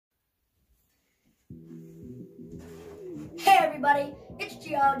everybody, it's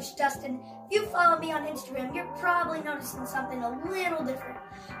Geologist Justin. If you follow me on Instagram, you're probably noticing something a little different.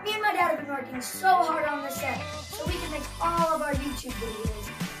 Me and my dad have been working so hard on this set so we can make all of our YouTube videos.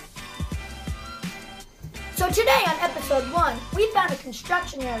 So today on episode 1, we found a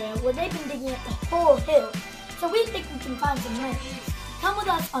construction area where they've been digging up the whole hill. So we think we can find some land. Come with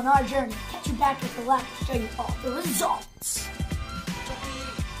us on our journey. Catch you back at the lab to show you all the results.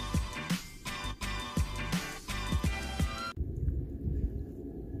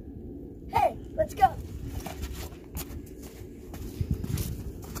 Hey, let's go.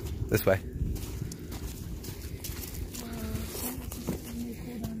 This way.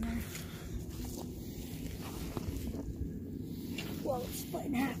 Whoa, it's split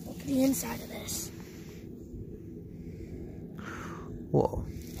in half. Look at the inside of this. Whoa.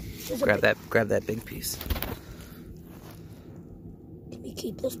 Grab that big piece. Can we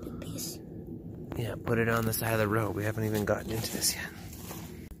keep this big piece? Yeah, put it on the side of the road. We haven't even gotten into this yet.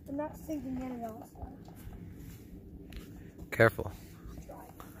 I'm not sinking in at all. Careful.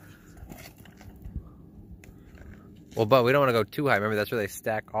 Well, but we don't want to go too high. Remember, that's where they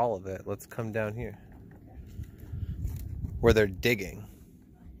stack all of it. Let's come down here. Where they're digging.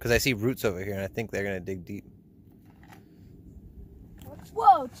 Because I see roots over here, and I think they're going to dig deep.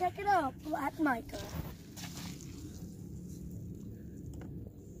 Whoa, check it out. Black mica.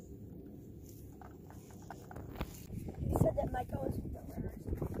 You said that mica was rare.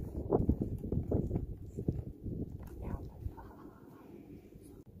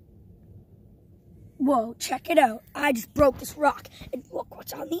 Whoa, check it out. I just broke this rock, and look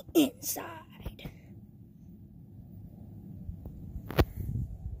what's on the inside.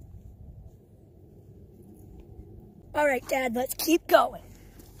 All right, Dad, let's keep going.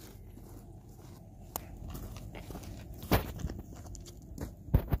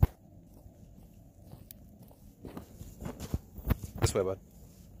 This way, bud.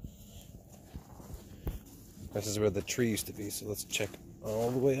 This is where the tree used to be, so let's check all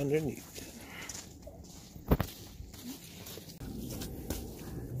the way underneath.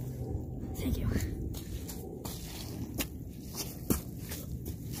 Thank you.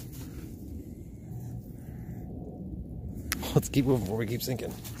 Let's keep moving before we keep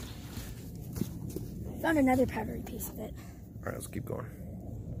sinking. Found another powdery piece of it. All right, let's keep going.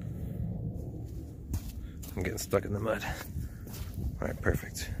 I'm getting stuck in the mud. All right,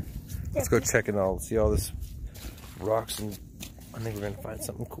 perfect. Let's go check it all. See all this rocks, and I think we're gonna find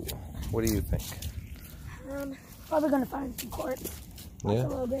something cool. What do you think? Probably gonna find some quartz. Yeah. A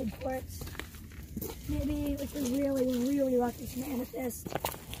little big quartz. Maybe like a really lucky some amethyst.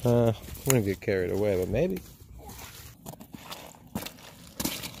 I'm gonna get carried away, but maybe.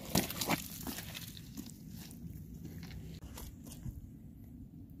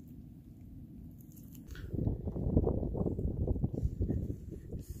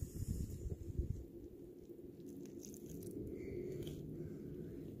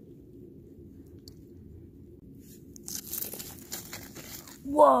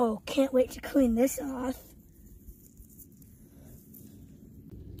 Whoa, can't wait to clean this off.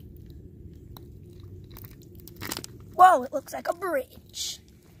 Whoa, it looks like a bridge.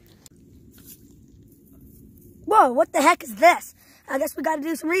 Whoa, what the heck is this? I guess we gotta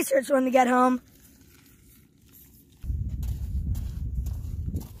do some research when we get home.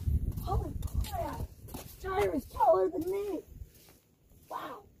 Holy crap, this tire is taller than me.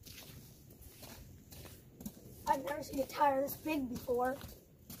 Wow. I've never seen a tire this big before.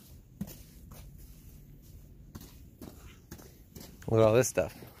 Look at all this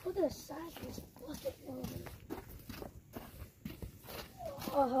stuff. Look at the size of this bucket.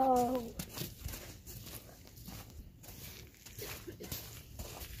 Oh.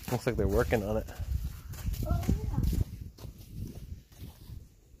 Looks like they're working on it. Oh, yeah.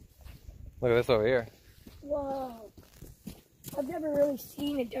 Look at this over here. Whoa. I've never really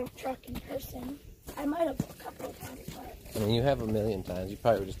seen a dump truck in person. I might have a couple of times, but... I mean, you have a million times. You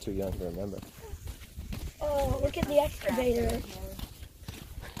probably were just too young to remember. Oh, look at the excavator.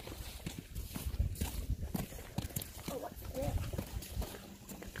 Oh, what's this?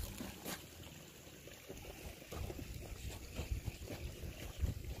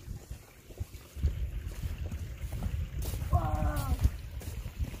 Whoa.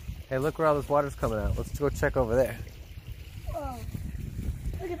 Hey, look where all this water's coming out. Let's go check over there. Whoa.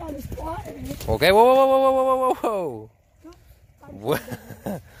 Look at all this water. Okay, whoa.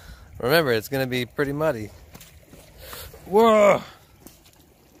 Remember, it's going to be pretty muddy. Whoa!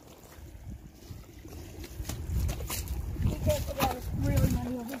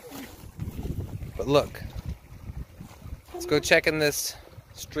 But look, let's go check in this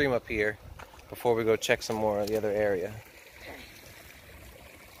stream up here before we go check some more of the other area.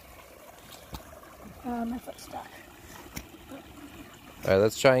 My foot's stuck. Alright,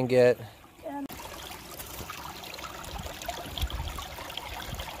 let's try and get...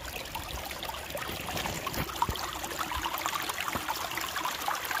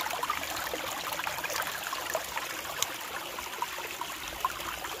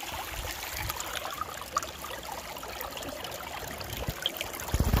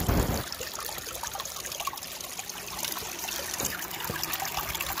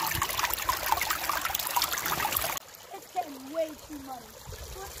 Way too muddy.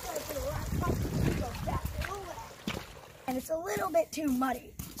 Let's go to the last one. Go back to the left. And it's a little bit too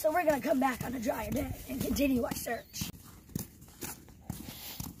muddy, so we're gonna come back on a drier day and continue our search.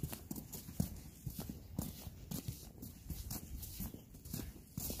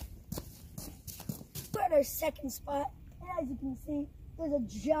 We're at our second spot, and as you can see, there's a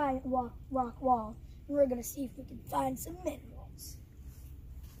giant rock wall, and we're gonna see if we can find some minerals.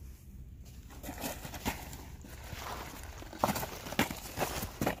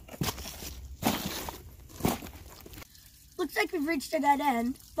 Looks like we've reached a dead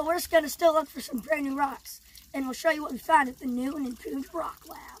end, but we're just going to still look for some brand new rocks, and we'll show you what we found at the new and improved rock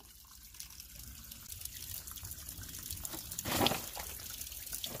lab.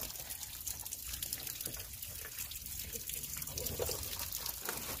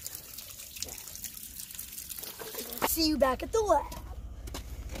 See you back at the lab.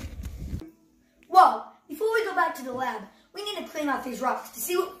 Whoa, before we go back to the lab, we need to clean off these rocks to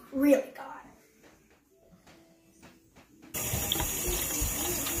see what we really got.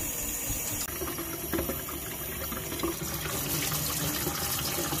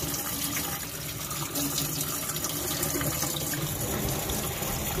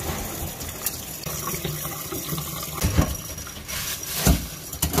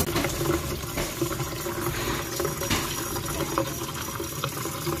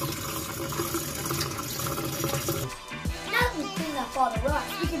 All the rocks,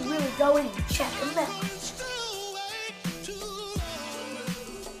 we can really go in and check them out.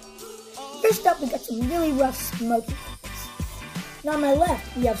 First up, we got some really rough smoky quartz. And on my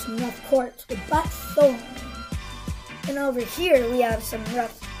left, we have some rough quartz with black thorn. And over here, we have some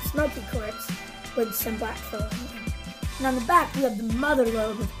rough smoky quartz with some black thorn. And on the back, we have the mother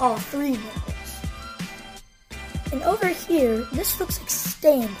lode with all three minerals. And over here, this looks like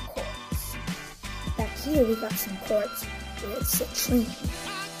stained quartz. Back here, we got some quartz with citrine.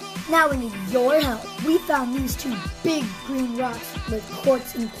 Now we need your help. We found these two big green rocks with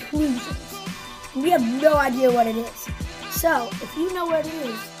quartz inclusions. We have no idea what it is. So, if you know what it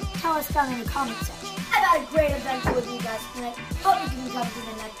is, tell us down in the comment section. I've had a great adventure with you guys tonight. Hope you can come to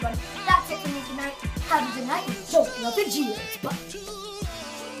the next one. That's it for me tonight. Have a good night and don't forget the Gears. Bye.